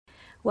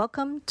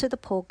Welcome to the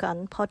Paul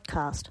Gunn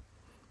Podcast.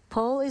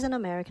 Paul is an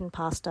American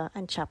pastor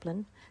and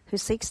chaplain who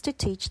seeks to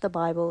teach the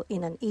Bible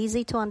in an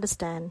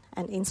easy-to-understand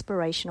and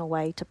inspirational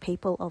way to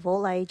people of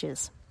all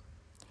ages.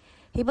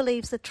 He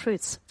believes the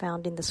truths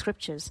found in the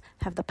Scriptures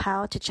have the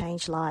power to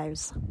change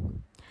lives.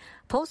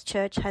 Paul's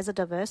church has a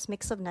diverse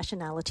mix of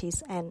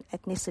nationalities and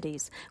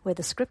ethnicities where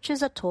the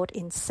Scriptures are taught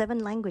in 7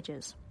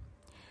 languages.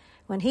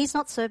 When he's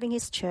not serving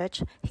his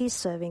church, he's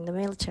serving the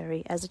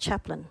military as a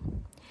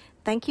chaplain.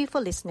 Thank you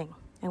for listening,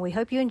 and we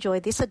hope you enjoy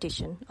this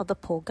edition of the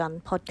Paul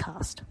Gunn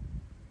Podcast.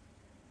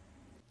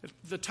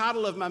 The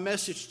title of my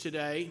message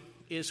today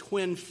is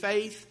When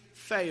Faith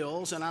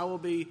Fails, and I will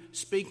be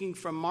speaking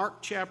from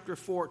Mark chapter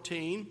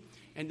 14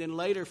 and then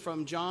later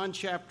from John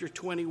chapter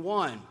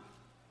 21.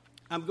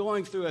 I'm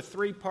going through a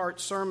 3-part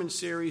sermon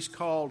series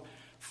called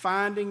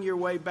Finding Your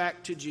Way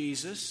Back to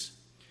Jesus.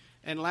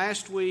 And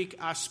last week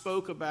I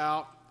spoke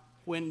about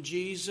when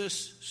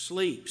Jesus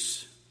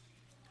sleeps.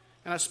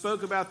 And I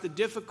spoke about the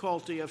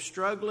difficulty of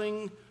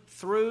struggling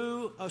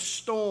through a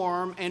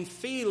storm and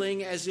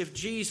feeling as if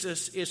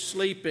Jesus is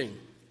sleeping.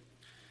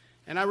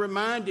 And I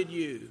reminded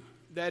you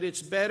that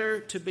it's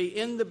better to be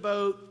in the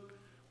boat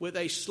with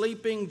a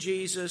sleeping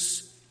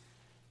Jesus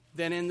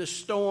than in the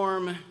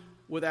storm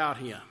without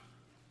him.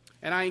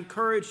 And I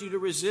encourage you to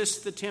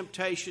resist the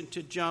temptation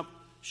to jump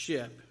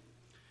ship.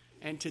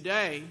 And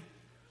today,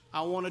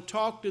 I want to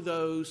talk to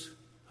those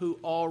who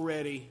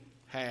already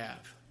have.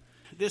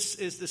 This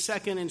is the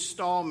second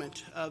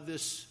installment of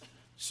this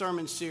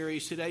sermon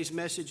series. Today's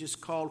message is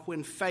called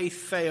When Faith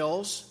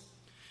Fails.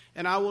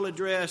 And I will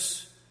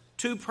address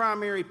 2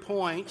 primary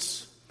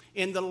points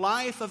in the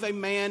life of a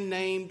man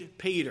named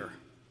Peter.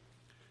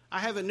 I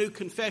have a new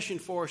confession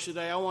for us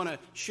today. I want to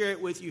share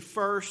it with you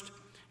first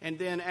and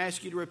then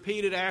ask you to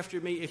repeat it after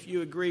me if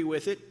you agree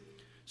with it.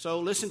 So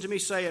listen to me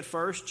say it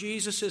first.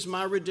 Jesus is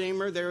my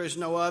Redeemer. There is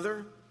no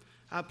other.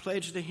 I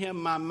pledge to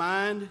him my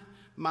mind,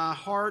 my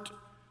heart,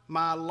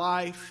 my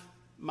life,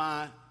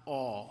 my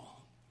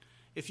all.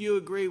 If you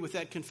agree with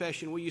that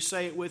confession, will you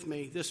say it with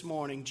me this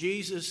morning?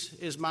 Jesus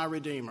is my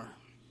Redeemer.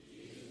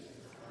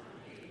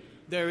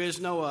 There is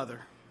no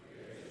other.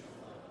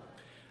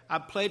 I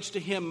pledge to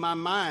him my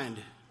mind,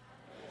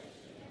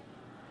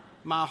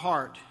 my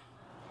heart,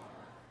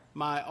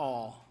 my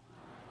all.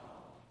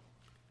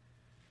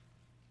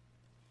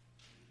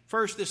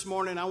 First this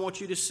morning, I want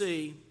you to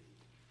see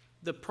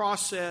the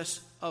process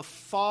of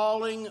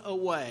falling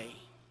away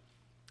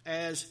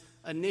as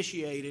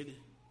initiated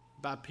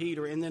by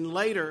Peter. And then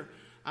later,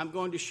 I'm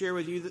going to share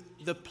with you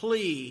the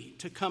plea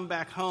to come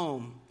back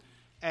home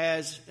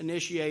as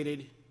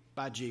initiated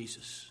by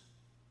Jesus.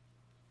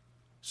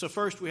 So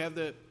first we have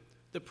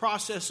the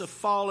process of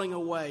falling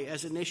away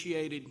as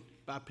initiated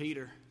by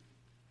Peter.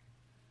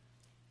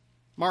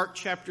 Mark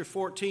chapter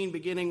 14,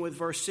 beginning with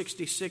verse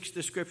 66,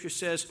 the scripture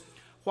says,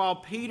 While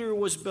Peter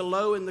was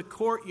below in the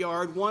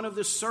courtyard, one of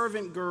the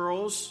servant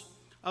girls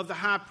of the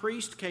high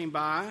priest came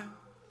by.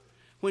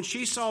 When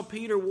she saw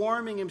Peter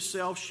warming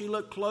himself, she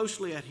looked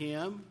closely at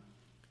him.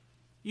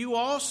 You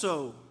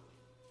also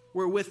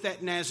were with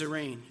that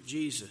Nazarene,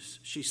 Jesus,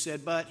 she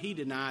said, but he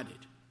denied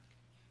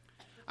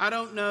it. I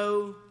don't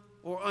know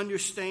or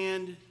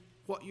understand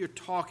what you're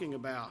talking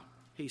about,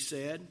 he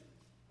said.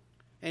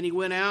 And he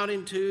went out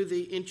into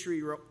the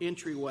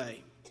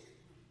entryway.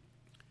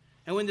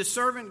 And when the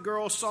servant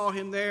girl saw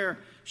him there,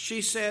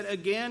 she said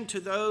again to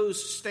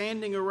those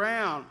standing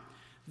around,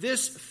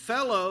 This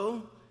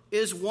fellow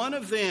is one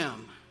of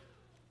them.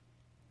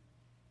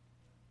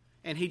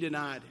 And he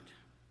denied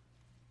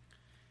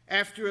it.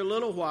 After a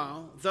little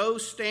while,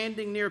 those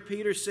standing near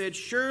Peter said,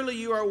 Surely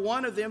you are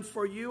one of them,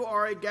 for you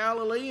are a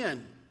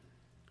Galilean.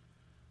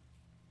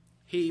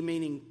 He,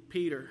 meaning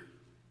Peter,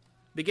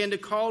 began to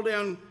call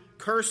down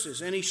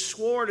curses, and he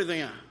swore to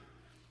them,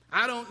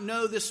 I don't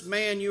know this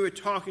man you are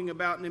talking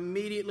about. And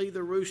immediately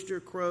the rooster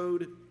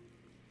crowed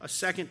a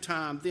second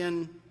time.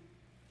 Then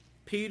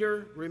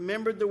Peter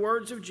remembered the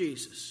words of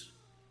Jesus.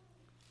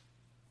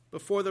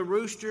 Before the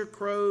rooster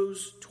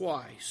crows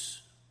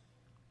twice,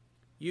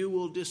 you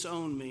will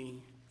disown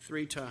me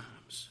 3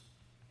 times.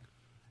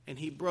 And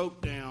he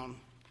broke down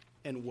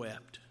and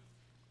wept.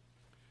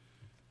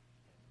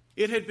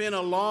 It had been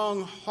a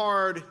long,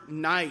 hard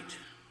night.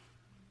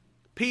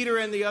 Peter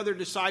and the other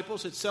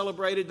disciples had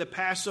celebrated the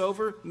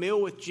Passover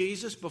meal with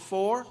Jesus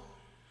before.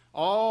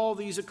 All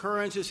these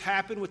occurrences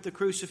happened with the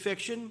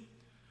crucifixion.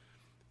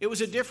 It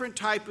was a different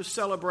type of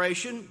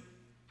celebration,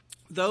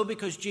 though,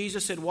 because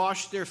Jesus had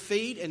washed their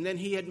feet and then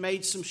he had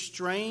made some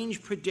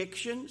strange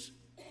predictions.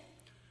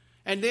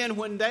 And then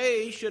when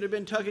they should have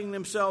been tucking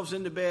themselves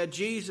into bed,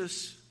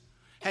 Jesus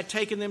had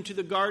taken them to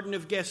the Garden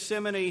of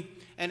Gethsemane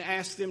and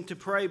asked them to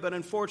pray. But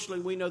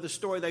unfortunately, we know the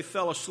story, they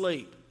fell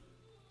asleep.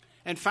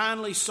 And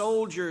finally,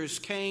 soldiers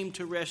came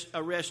to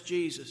arrest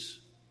Jesus.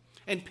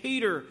 And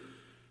Peter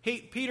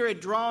had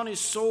drawn his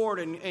sword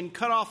and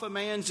cut off a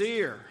man's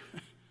ear.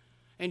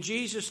 And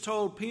Jesus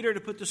told Peter to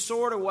put the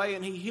sword away,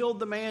 and he healed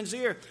the man's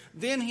ear.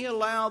 Then he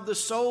allowed the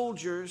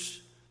soldiers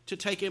to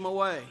take him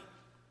away.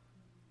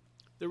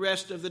 The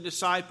rest of the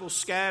disciples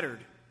scattered.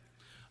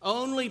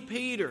 Only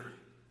Peter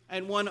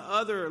and one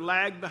other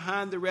lagged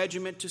behind the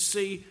regiment to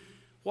see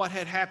what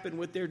had happened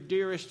with their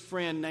dearest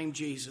friend named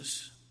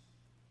Jesus.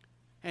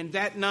 And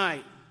that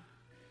night,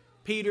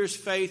 Peter's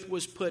faith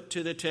was put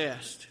to the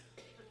test.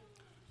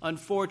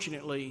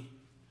 Unfortunately,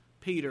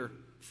 Peter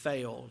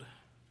failed.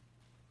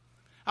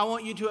 I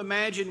want you to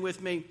imagine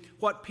with me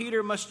what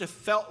Peter must have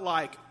felt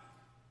like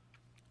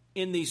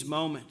in these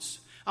moments.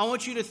 I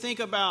want you to think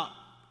about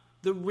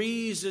the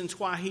reasons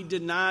why he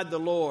denied the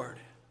Lord.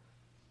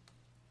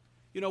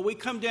 You know, we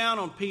come down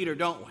on Peter,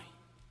 don't we?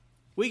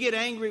 We get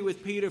angry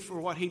with Peter for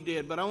what he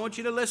did, but I want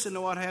you to listen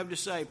to what I have to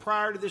say.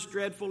 Prior to this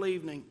dreadful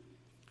evening,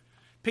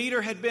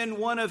 Peter had been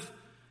one of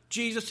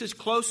Jesus'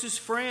 closest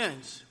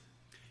friends.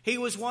 He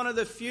was one of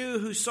the few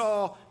who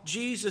saw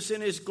Jesus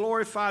in his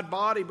glorified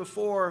body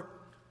before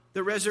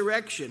the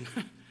resurrection.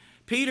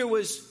 Peter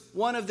was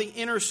one of the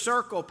inner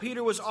circle.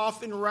 Peter was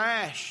often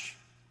rash,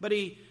 but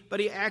he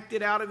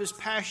acted out of his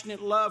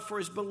passionate love for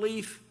his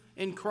belief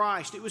in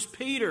Christ. It was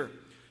Peter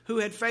who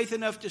had faith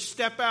enough to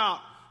step out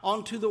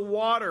onto the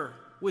water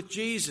with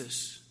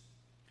Jesus.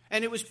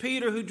 And it was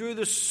Peter who drew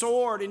the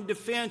sword in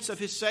defense of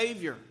his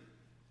Savior.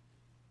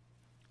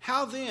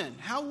 How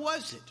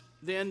was it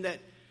then that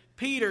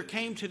Peter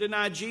came to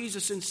deny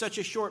Jesus in such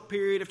a short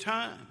period of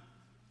time?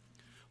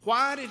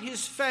 Why did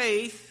his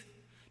faith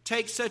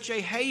take such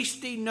a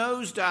hasty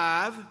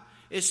nosedive,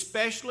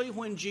 especially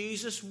when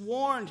Jesus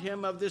warned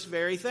him of this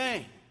very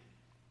thing?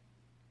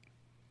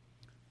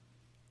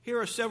 Here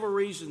are several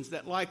reasons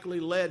that likely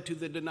led to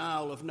the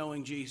denial of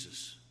knowing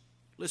Jesus.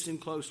 Listen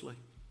closely.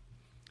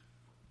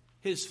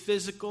 His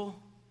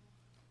physical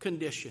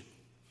condition,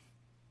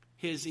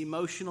 his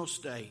emotional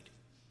state,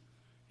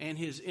 and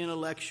his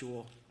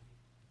intellectual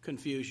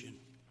confusion.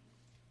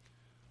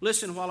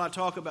 Listen while I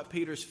talk about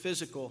Peter's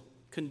physical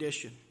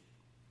condition.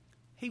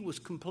 He was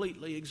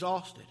completely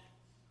exhausted.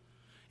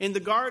 In the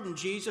garden,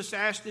 Jesus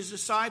asked his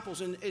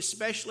disciples, and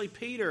especially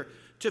Peter,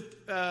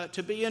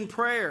 to be in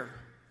prayer.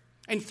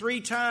 And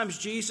 3 times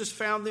Jesus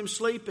found them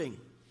sleeping.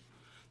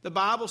 The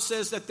Bible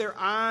says that their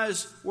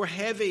eyes were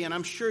heavy, and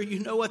I'm sure you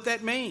know what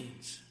that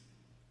means.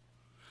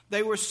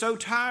 They were so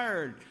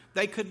tired,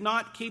 they could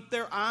not keep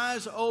their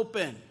eyes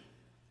open.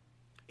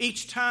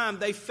 Each time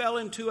they fell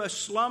into a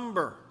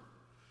slumber,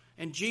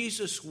 and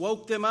Jesus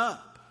woke them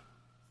up.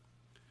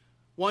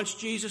 Once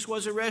Jesus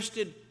was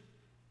arrested,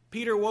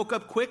 Peter woke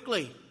up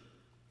quickly,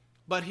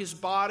 but his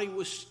body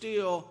was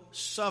still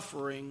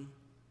suffering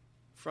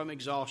from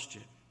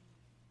exhaustion.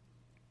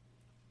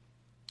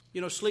 You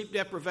know, sleep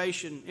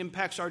deprivation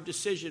impacts our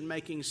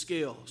decision-making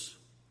skills.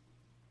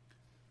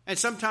 And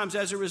sometimes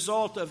as a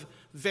result of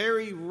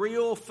very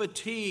real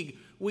fatigue,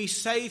 we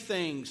say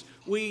things,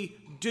 we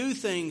do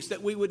things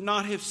that we would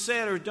not have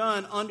said or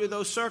done under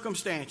those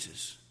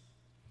circumstances.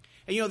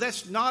 And you know,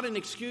 that's not an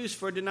excuse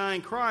for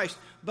denying Christ,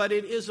 but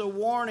it is a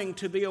warning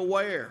to be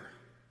aware.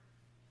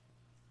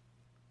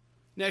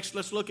 Next,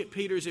 let's look at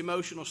Peter's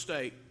emotional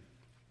state.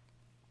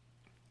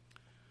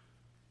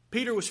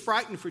 Peter was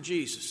frightened for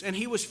Jesus, and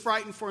he was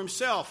frightened for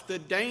himself. The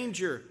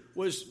danger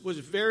was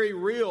very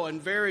real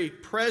and very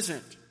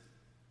present.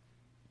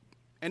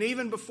 And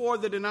even before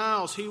the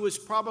denials, he was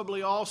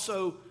probably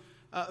also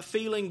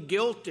feeling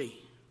guilty.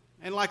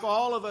 And like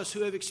all of us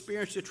who have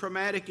experienced a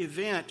traumatic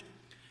event,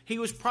 he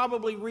was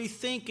probably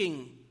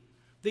rethinking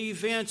the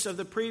events of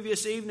the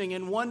previous evening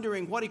and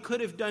wondering what he could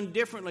have done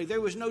differently.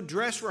 There was no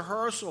dress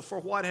rehearsal for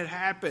what had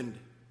happened.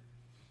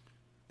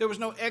 There was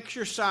no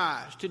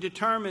exercise to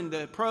determine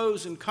the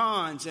pros and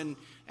cons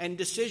and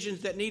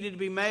decisions that needed to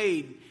be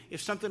made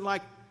if something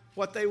like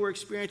what they were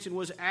experiencing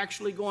was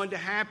actually going to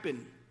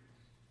happen.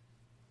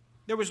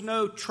 There was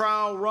no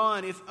trial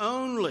run. If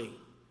only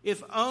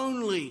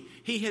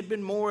he had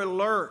been more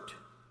alert.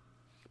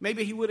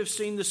 Maybe he would have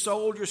seen the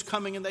soldiers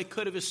coming and they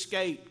could have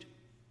escaped.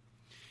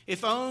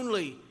 If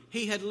only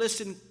he had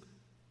listened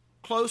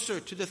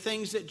closer to the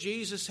things that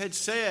Jesus had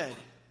said.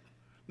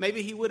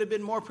 Maybe he would have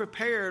been more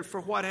prepared for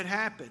what had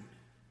happened.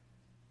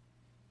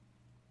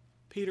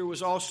 Peter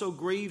was also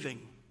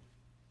grieving.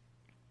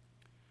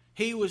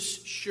 He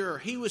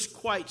was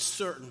quite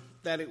certain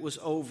that it was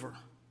over.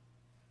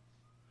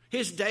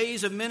 His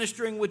days of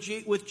ministering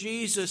with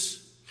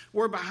Jesus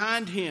were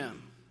behind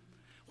him.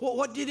 Well,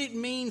 what did it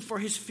mean for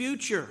his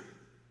future?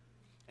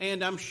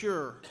 And I'm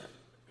sure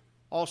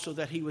also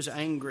that he was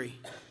angry.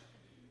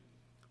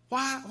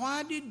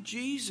 Why did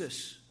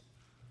Jesus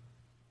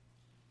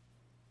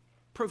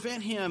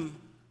prevent him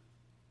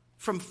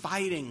from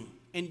fighting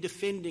and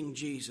defending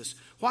Jesus?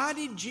 Why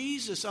did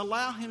Jesus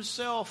allow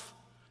himself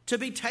to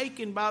be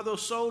taken by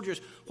those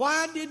soldiers?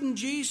 Why didn't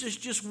Jesus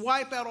just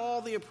wipe out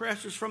all the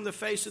oppressors from the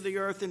face of the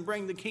earth and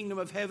bring the kingdom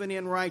of heaven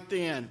in right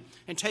then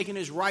and taking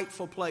his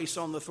rightful place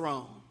on the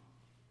throne?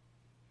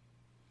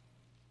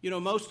 You know,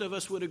 most of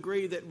us would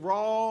agree that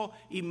raw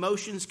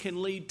emotions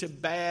can lead to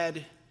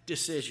bad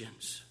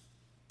decisions.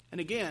 And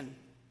again,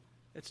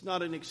 it's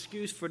not an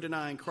excuse for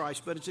denying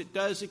Christ, but it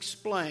does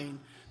explain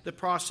the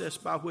process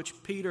by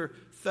which Peter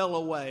fell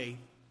away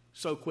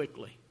so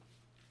quickly.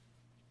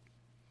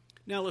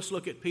 Now let's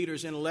look at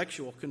Peter's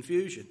intellectual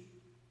confusion.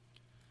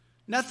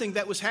 Nothing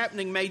that was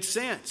happening made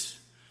sense.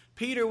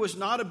 Peter was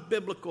not a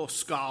biblical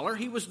scholar.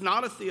 He was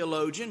not a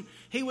theologian.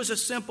 He was a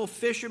simple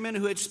fisherman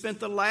who had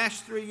spent the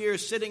last 3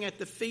 years sitting at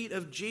the feet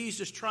of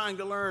Jesus trying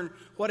to learn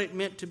what it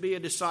meant to be a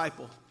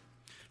disciple.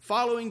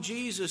 Following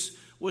Jesus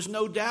was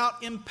no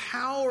doubt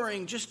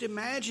empowering. Just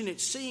imagine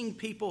it, seeing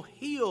people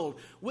healed,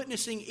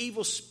 witnessing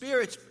evil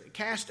spirits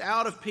cast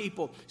out of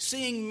people,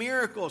 seeing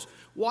miracles,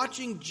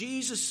 watching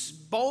Jesus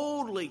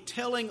boldly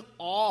telling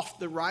off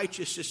the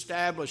righteous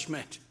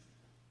establishment.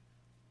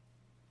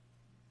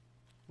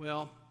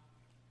 Well,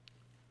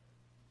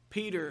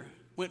 Peter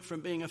went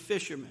from being a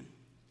fisherman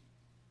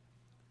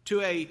to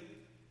a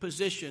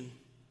position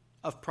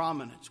of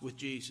prominence with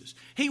Jesus.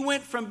 He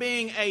went from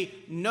being a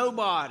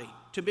nobody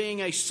to being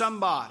a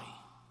somebody.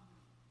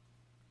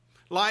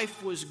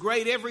 Life was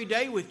great every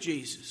day with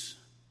Jesus,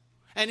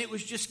 and it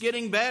was just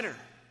getting better.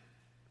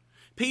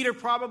 Peter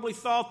probably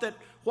thought that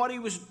what he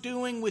was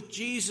doing with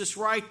Jesus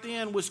right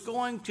then was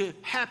going to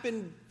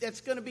happen.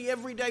 That's going to be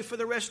every day for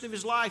the rest of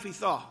his life, he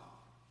thought.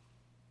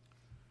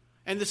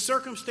 And the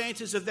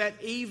circumstances of that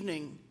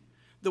evening,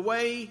 the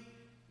way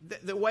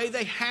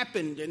they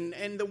happened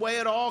and the way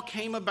it all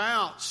came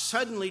about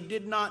suddenly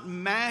did not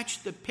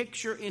match the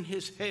picture in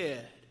his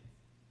head.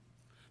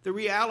 The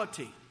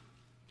reality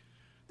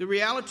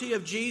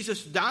of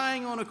Jesus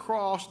dying on a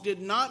cross did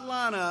not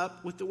line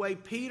up with the way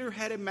Peter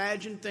had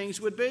imagined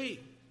things would be.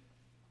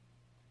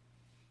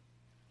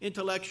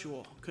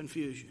 Intellectual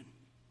confusion.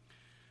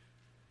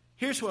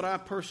 Here's what I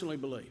personally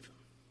believe.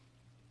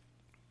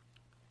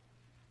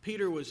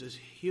 Peter was as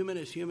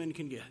human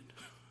can get.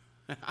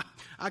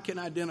 I can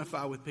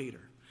identify with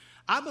Peter.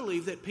 I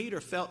believe that Peter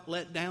felt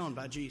let down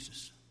by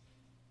Jesus.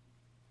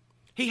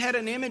 He had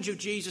an image of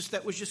Jesus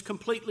that was just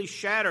completely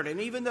shattered. And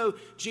even though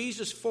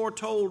Jesus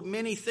foretold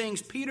many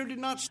things, Peter did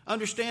not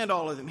understand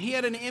all of them. He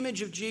had an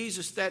image of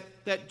Jesus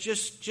that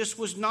just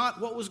was not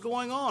what was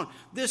going on.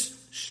 This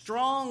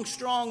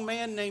strong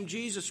man named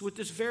Jesus with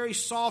this very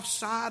soft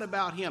side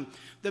about him.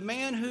 The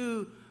man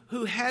who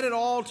had it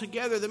all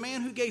together. The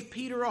man who gave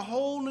Peter a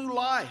whole new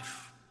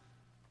life.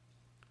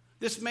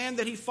 This man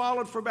that he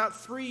followed for about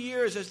 3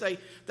 years as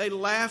they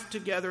laughed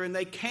together and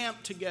they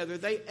camped together.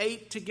 They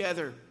ate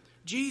together.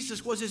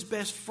 Jesus was his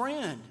best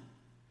friend.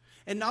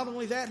 And not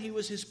only that, he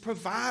was his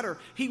provider.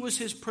 He was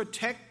his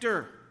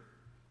protector.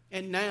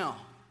 And now,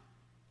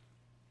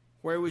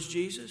 where was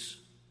Jesus?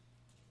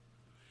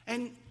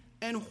 And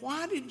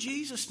why did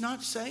Jesus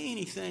not say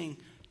anything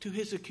to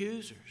his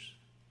accusers?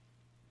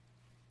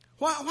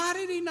 Why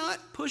did he not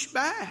push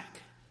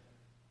back?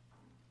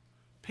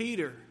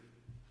 Peter,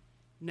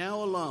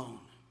 now alone,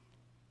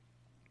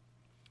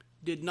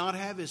 did not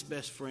have his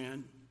best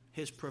friend,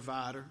 his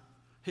provider,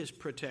 his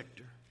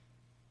protector.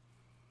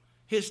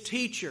 His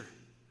teacher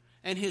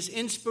and his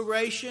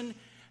inspiration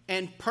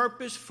and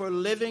purpose for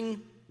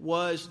living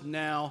was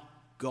now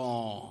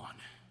gone.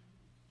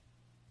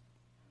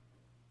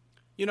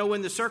 You know,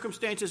 when the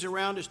circumstances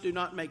around us do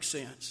not make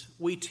sense,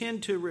 we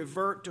tend to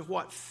revert to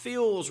what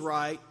feels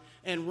right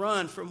and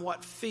run from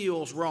what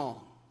feels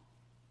wrong.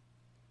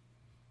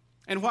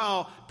 And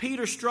while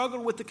Peter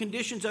struggled with the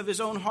conditions of his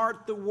own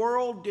heart, the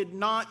world did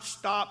not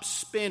stop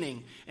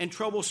spinning, and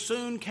trouble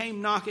soon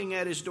came knocking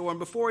at his door. And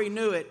before he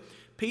knew it,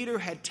 Peter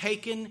had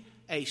taken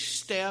a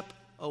step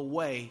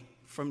away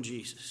from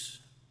Jesus.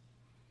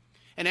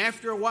 And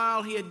after a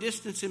while, he had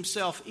distanced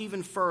himself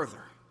even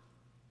further.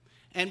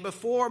 And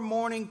before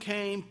morning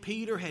came,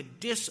 Peter had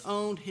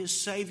disowned his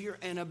Savior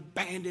and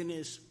abandoned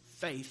his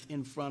faith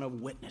in front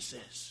of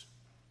witnesses.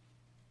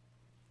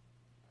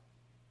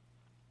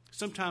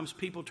 Sometimes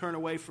people turn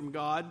away from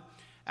God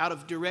out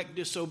of direct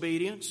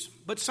disobedience.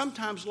 But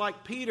sometimes,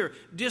 like Peter,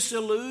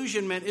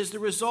 disillusionment is the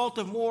result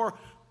of more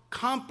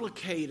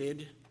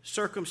complicated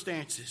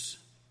circumstances.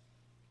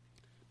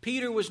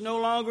 Peter was no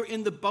longer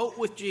in the boat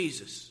with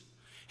Jesus.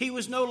 He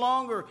was no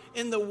longer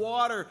in the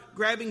water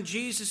grabbing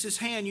Jesus'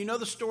 hand. You know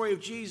the story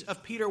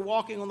of Peter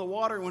walking on the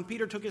water. And when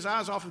Peter took his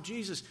eyes off of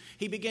Jesus,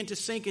 he began to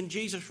sink, and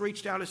Jesus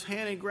reached out his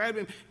hand and grabbed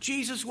him.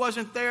 Jesus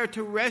wasn't there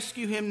to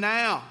rescue him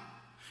now.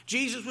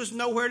 Jesus was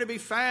nowhere to be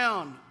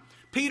found.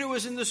 Peter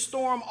was in the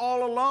storm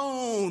all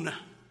alone.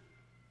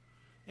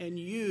 And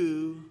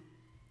you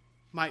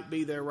might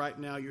be there right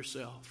now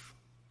yourself.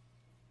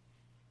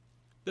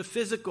 The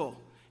physical,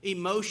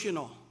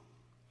 emotional,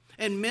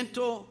 and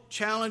mental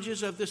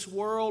challenges of this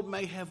world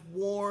may have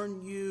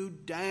worn you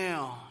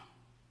down.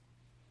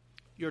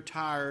 You're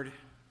tired.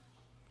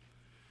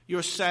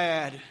 You're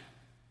sad.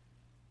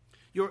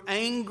 You're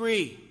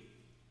angry.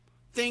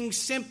 Things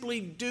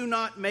simply do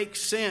not make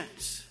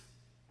sense.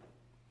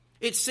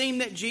 It seemed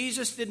that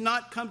Jesus did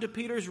not come to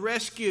Peter's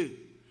rescue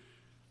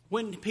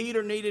when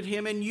Peter needed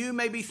him. And you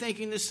may be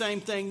thinking the same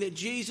thing, that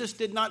Jesus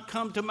did not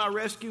come to my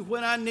rescue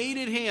when I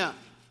needed him.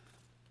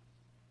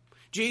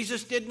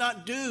 Jesus did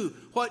not do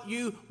what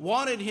you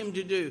wanted him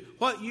to do,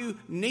 what you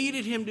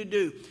needed him to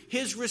do.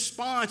 His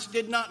response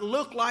did not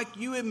look like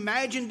you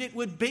imagined it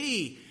would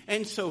be.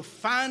 And so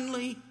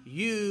finally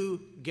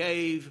you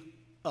gave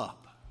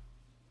up.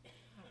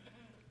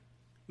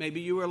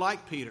 Maybe you were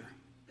like Peter.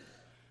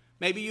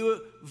 Maybe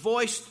you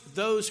voiced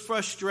those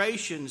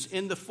frustrations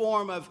in the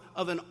form of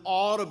an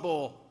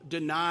audible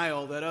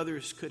denial that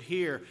others could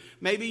hear.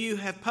 Maybe you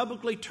have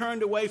publicly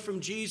turned away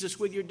from Jesus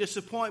with your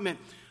disappointment.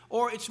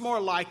 Or it's more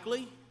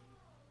likely,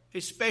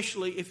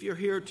 especially if you're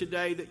here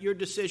today, that your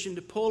decision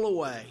to pull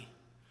away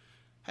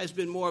has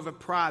been more of a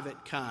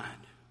private kind.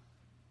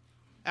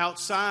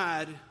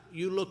 Outside,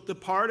 you look the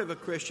part of a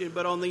Christian,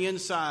 but on the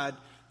inside,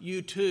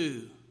 you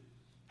too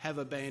have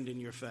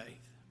abandoned your faith.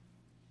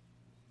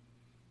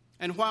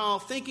 And while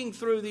thinking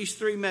through these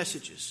three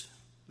messages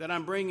that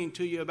I'm bringing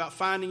to you about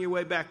finding your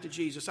way back to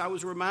Jesus, I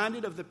was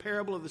reminded of the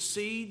parable of the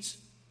seeds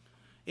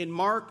in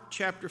Mark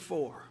chapter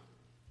 4.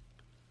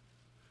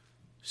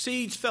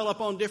 Seeds fell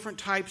upon different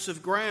types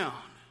of ground.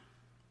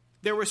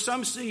 There were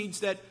some seeds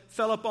that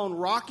fell upon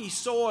rocky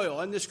soil,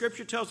 and the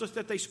scripture tells us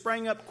that they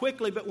sprang up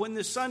quickly, but when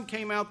the sun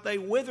came out, they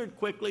withered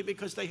quickly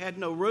because they had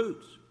no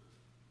roots.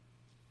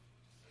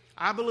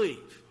 I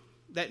believe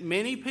that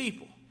many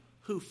people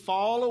who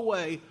fall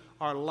away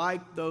are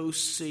like those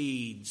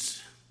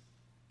seeds.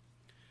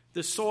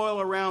 The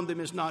soil around them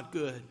is not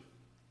good.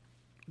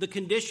 The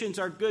conditions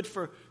are good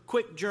for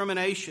quick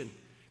germination,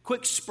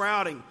 quick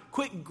sprouting,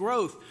 quick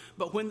growth.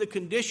 But when the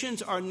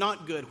conditions are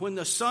not good, when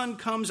the sun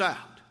comes out,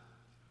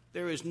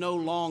 there is no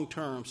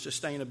long-term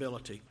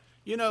sustainability.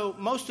 You know,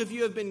 most of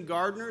you have been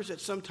gardeners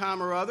at some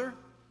time or other,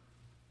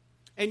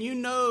 and you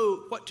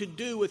know what to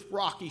do with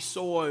rocky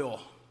soil,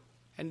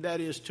 and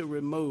that is to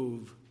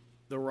remove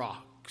the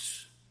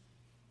rocks.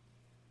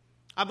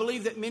 I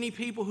believe that many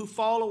people who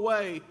fall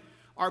away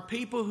are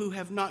people who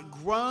have not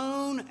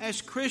grown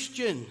as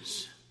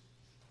Christians.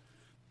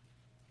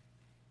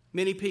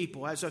 Many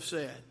people, as I've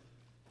said,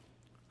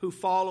 who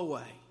fall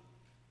away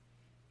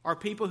are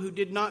people who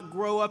did not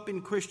grow up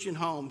in Christian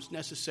homes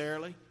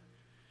necessarily.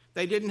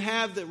 They didn't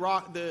have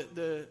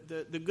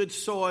the good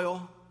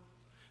soil.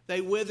 They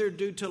withered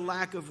due to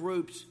lack of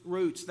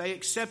roots. They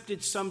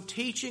accepted some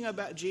teaching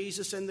about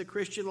Jesus and the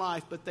Christian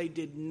life, but they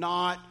did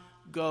not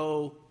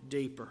go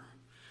deeper.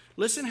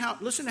 Listen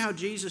how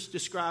Jesus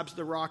describes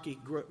the rocky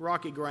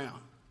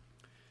ground.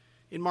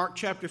 In Mark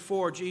chapter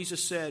 4,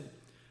 Jesus said,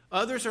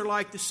 "Others are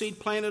like the seed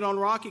planted on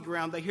rocky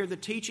ground. They hear the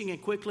teaching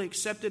and quickly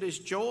accept it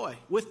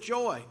with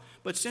joy.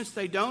 But since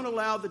they don't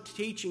allow the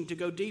teaching to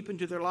go deep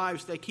into their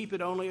lives, they keep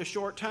it only a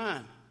short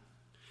time.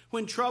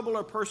 When trouble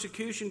or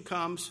persecution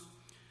comes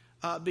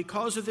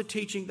because of the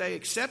teaching they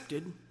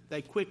accepted,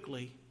 they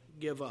quickly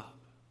give up."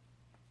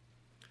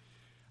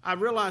 I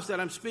realize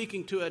that I'm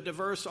speaking to a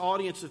diverse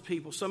audience of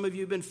people. Some of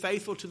you have been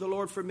faithful to the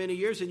Lord for many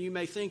years, and you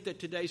may think that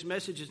today's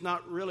message is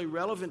not really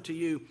relevant to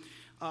you.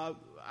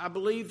 I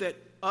believe that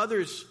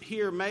others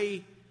here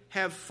may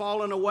have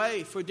fallen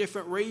away for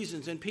different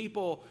reasons, and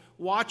people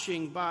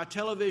watching by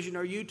television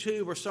or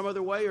YouTube or some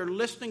other way are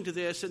listening to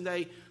this, and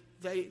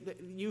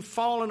you've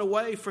fallen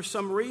away for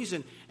some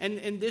reason,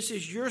 and this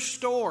is your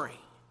story.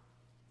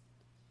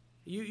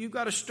 You've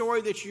got a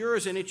story that's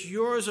yours, and it's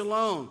yours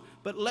alone.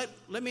 But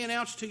let me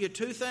announce to you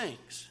two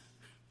things.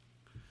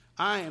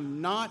 I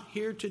am not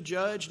here to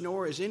judge,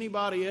 nor is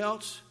anybody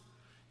else,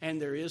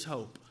 and there is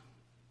hope.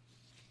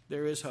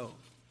 There is hope.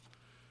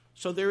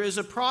 So there is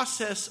a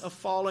process of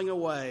falling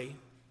away,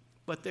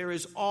 but there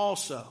is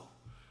also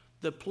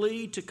the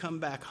plea to come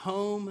back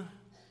home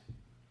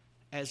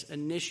as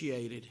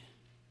initiated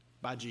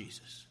by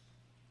Jesus.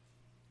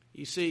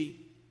 You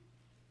see,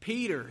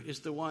 Peter is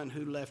the one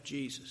who left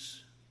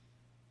Jesus.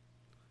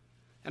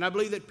 And I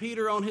believe that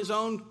Peter on his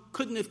own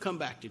couldn't have come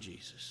back to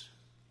Jesus.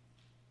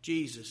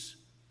 Jesus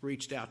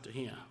reached out to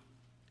him.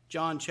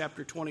 John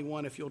chapter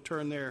 21, if you'll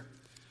turn there,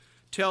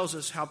 tells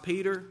us how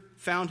Peter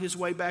found his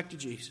way back to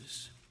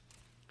Jesus.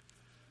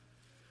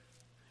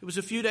 It was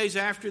a few days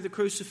after the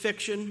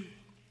crucifixion.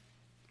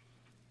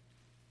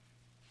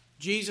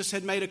 Jesus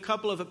had made a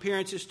couple of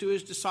appearances to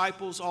his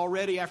disciples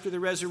already after the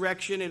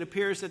resurrection. It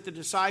appears that the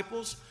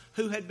disciples,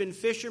 who had been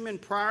fishermen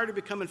prior to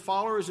becoming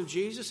followers of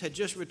Jesus, had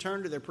just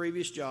returned to their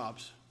previous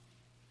jobs.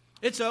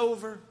 It's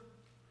over.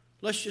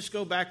 Let's just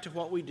go back to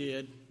what we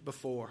did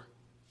before.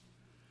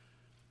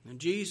 And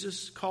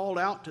Jesus called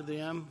out to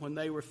them when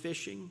they were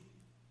fishing.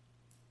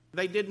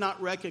 They did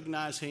not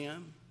recognize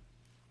him.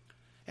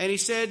 And he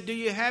said, "Do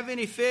you have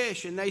any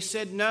fish?" And they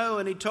said no.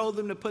 And he told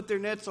them to put their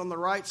nets on the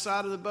right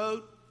side of the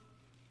boat.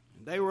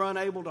 They were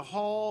unable to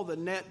haul the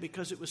net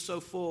because it was so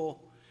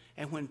full.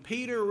 And when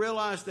Peter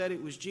realized that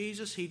it was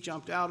Jesus, he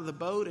jumped out of the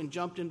boat and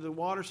jumped into the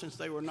water, since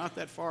they were not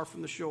that far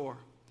from the shore.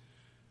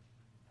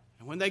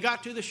 And when they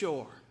got to the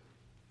shore,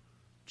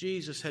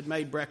 Jesus had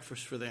made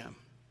breakfast for them.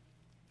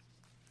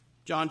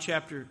 John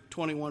chapter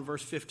 21,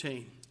 verse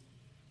 15.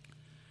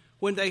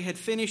 When they had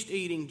finished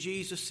eating,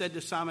 Jesus said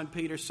to Simon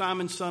Peter,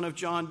 "Simon, son of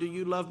John, do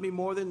you love me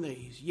more than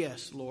these?"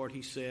 "Yes, Lord,"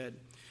 he said.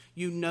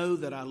 "You know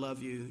that I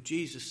love you."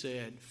 Jesus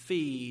said,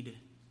 "Feed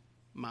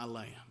my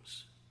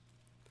lambs."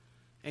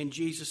 And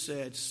Jesus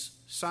said,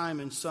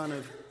 "Simon, son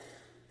of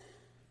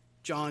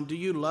John, do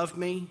you love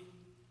me?"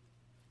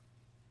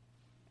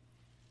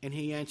 And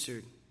he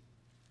answered,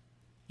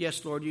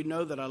 "Yes, Lord, you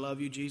know that I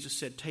love you." Jesus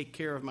said, "Take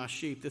care of my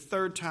sheep." The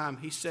third time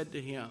he said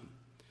to him,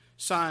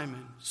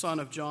 Simon, son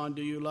of John,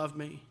 do you love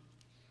me?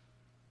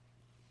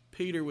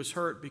 Peter was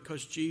hurt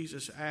because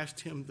Jesus asked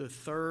him the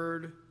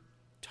third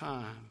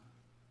time,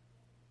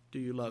 do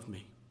you love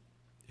me?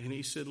 And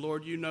he said,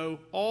 Lord, you know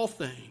all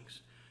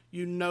things.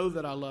 You know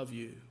that I love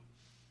you.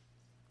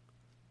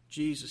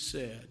 Jesus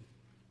said,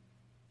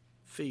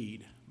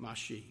 feed my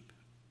sheep.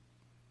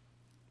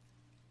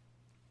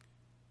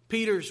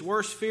 Peter's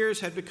worst fears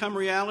had become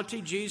reality.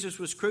 Jesus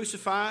was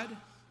crucified.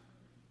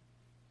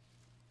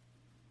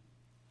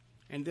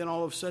 And then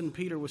all of a sudden,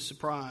 Peter was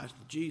surprised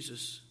that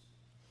Jesus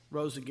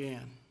rose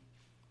again.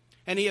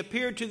 And he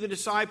appeared to the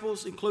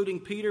disciples, including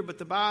Peter, but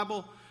the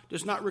Bible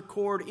does not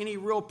record any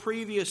real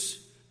previous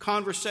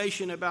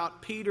conversation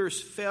about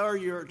Peter's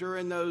failure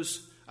during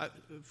those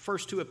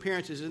first two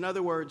appearances. In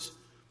other words,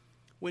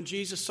 when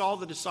Jesus saw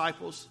the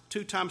disciples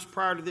 2 times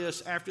prior to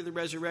this, after the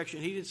resurrection,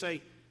 he didn't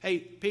say, hey,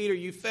 Peter,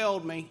 you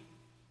failed me.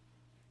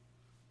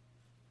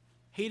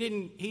 He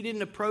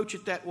didn't approach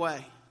it that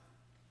way.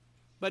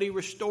 But he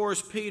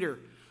restores Peter.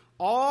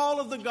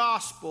 All of the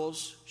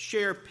Gospels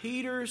share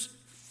Peter's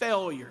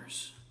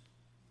failures,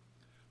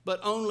 but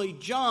only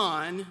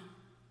John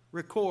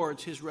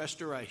records his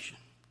restoration.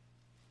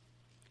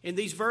 In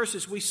these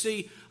verses, we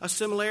see a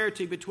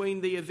similarity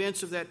between the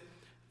events of that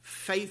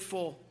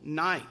faithful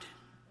night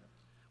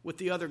with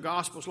the other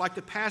Gospels. Like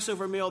the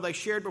Passover meal they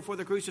shared before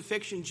the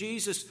crucifixion,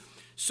 Jesus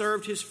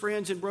served his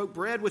friends and broke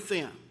bread with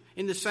them.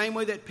 In the same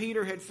way that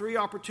Peter had 3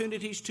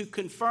 opportunities to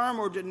confirm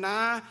or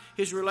deny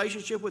his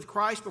relationship with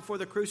Christ before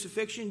the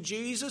crucifixion,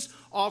 Jesus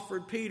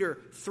offered Peter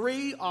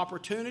 3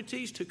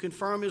 opportunities to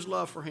confirm his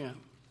love for him.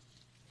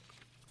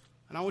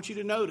 And I want you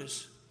to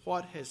notice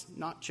what has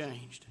not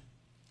changed.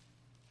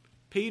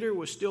 Peter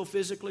was still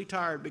physically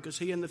tired because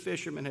he and the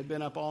fishermen had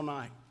been up all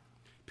night.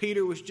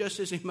 Peter was just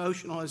as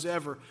emotional as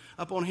ever.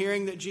 Upon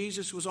hearing that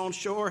Jesus was on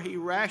shore, he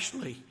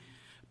rashly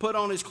put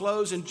on his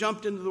clothes and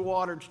jumped into the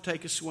water to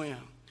take a swim.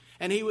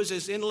 And he was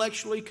as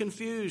intellectually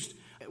confused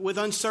with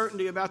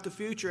uncertainty about the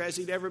future as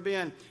he'd ever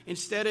been.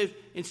 Instead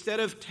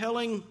of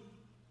telling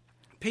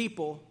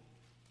people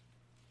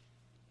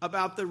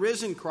about the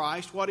risen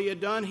Christ, what he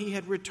had done, he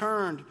had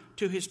returned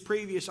to his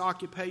previous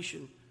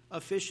occupation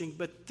of fishing.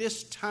 But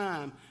this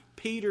time,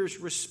 Peter's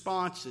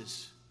response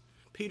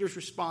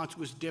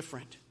was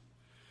different.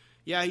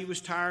 Yeah, he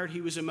was tired, he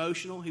was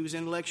emotional, he was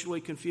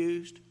intellectually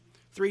confused.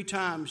 3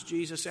 times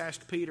Jesus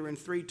asked Peter, and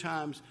 3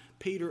 times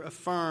Peter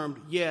affirmed,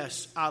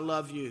 yes, I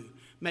love you.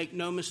 Make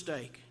no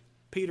mistake,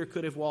 Peter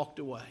could have walked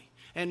away.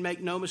 And make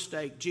no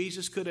mistake,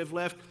 Jesus could have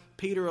left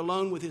Peter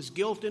alone with his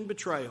guilt and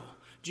betrayal.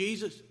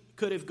 Jesus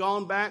could have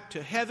gone back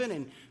to heaven,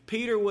 and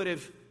Peter would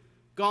have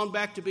gone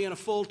back to being a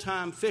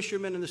full-time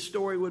fisherman, and the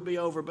story would be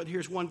over. But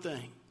here's one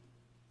thing.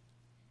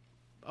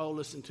 Oh,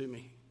 listen to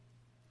me.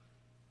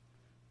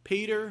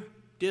 Peter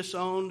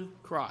disowned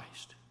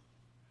Christ,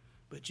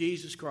 but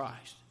Jesus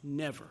Christ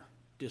never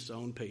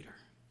disowned Peter.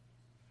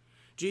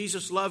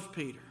 Jesus loved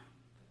Peter,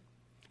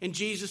 and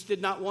Jesus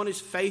did not want his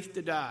faith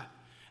to die.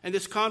 And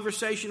this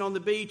conversation on the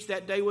beach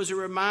that day was a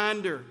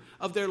reminder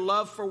of their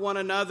love for one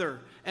another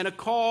and a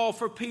call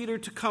for Peter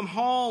to come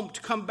home,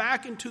 to come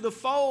back into the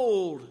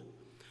fold,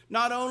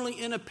 not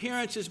only in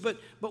appearances, but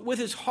with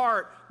his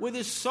heart, with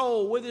his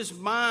soul, with his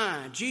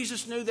mind.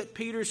 Jesus knew that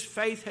Peter's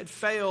faith had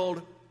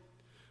failed,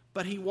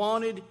 but he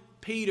wanted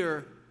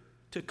Peter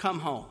to come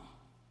home.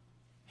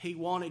 He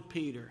wanted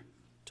Peter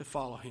to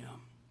follow him.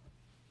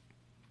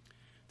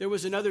 There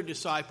was another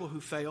disciple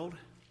who failed,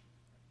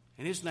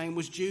 and his name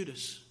was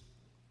Judas.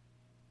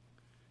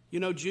 You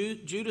know,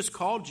 Judas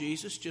called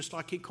Jesus just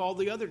like he called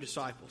the other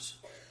disciples.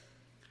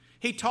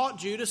 He taught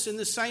Judas in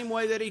the same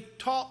way that he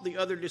taught the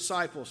other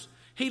disciples.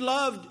 He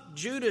loved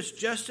Judas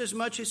just as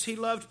much as he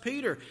loved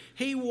Peter.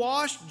 He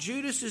washed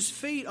Judas's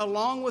feet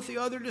along with the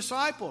other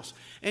disciples.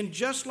 And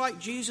just like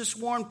Jesus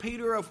warned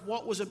Peter of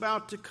what was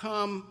about to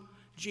come,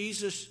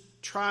 Jesus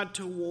tried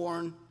to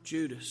warn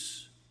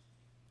Judas.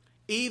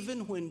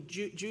 Even when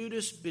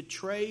Judas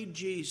betrayed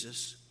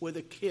Jesus with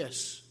a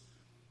kiss,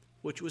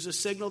 which was a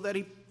signal that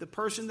the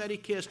person that he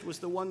kissed was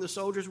the one the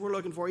soldiers were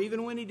looking for,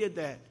 even when he did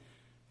that,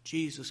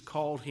 Jesus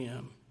called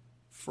him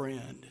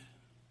friend.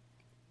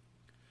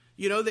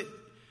 You know that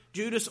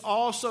Judas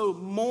also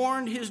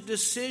mourned his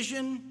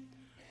decision,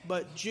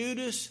 but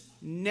Judas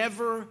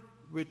never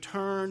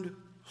returned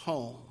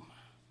home.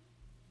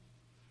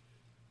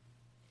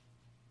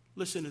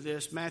 Listen to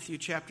this. Matthew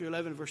chapter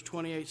 11, verse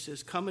 28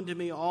 says, "Come unto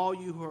me, all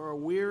you who are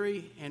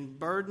weary and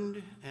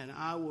burdened, and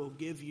I will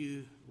give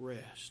you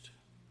rest."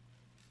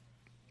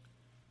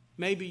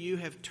 Maybe you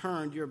have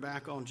turned your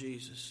back on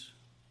Jesus.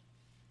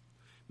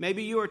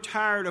 Maybe you are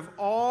tired of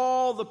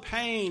all the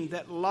pain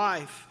that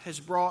life has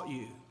brought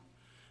you.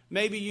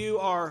 Maybe you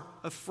are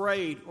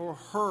afraid or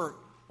hurt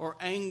or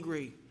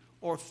angry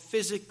or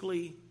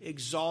physically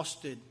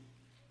exhausted,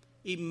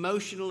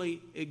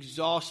 emotionally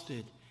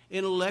exhausted,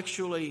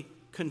 intellectually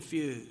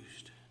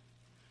confused.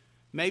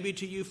 Maybe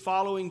to you,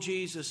 following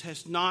Jesus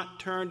has not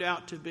turned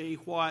out to be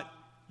what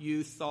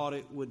you thought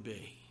it would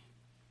be.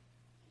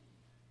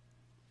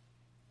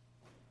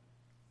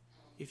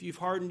 If you've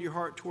hardened your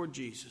heart toward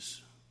Jesus,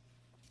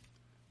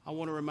 I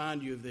want to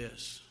remind you of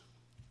this.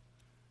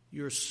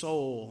 Your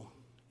soul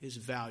is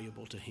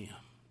valuable to him.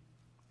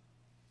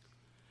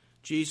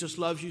 Jesus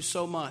loves you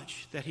so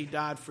much that he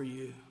died for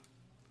you.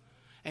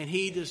 And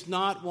he does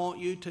not want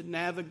you to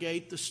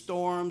navigate the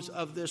storms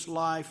of this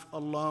life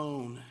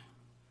alone.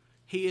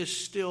 He is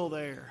still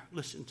there.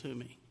 Listen to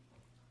me.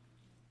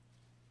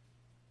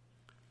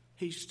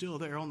 He's still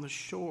there on the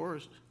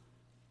shores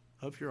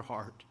of your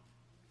heart.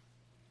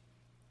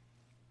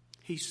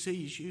 He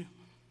sees you.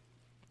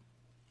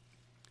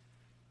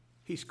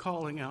 He's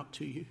calling out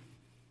to you.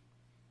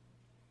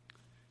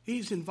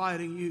 He's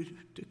inviting you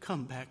to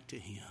come back to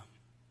him.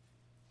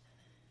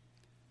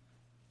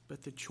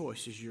 But the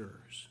choice is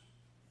yours.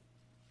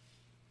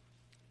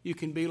 You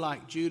can be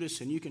like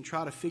Judas and you can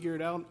try to figure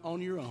it out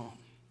on your own.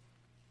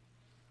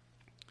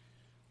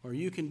 Or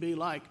you can be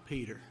like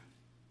Peter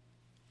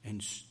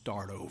and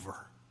start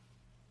over.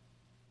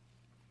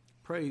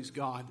 Praise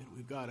God that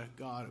we've got a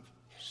God of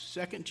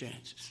second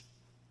chances.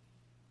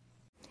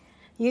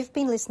 You've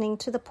been listening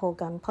to the Paul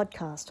Gunn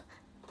Podcast,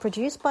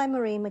 produced by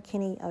Marie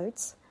McKinney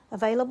Oates,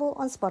 available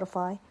on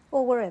Spotify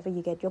or wherever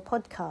you get your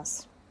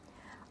podcasts.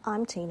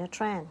 I'm Tina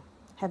Tran.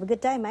 Have a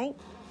good day, mate.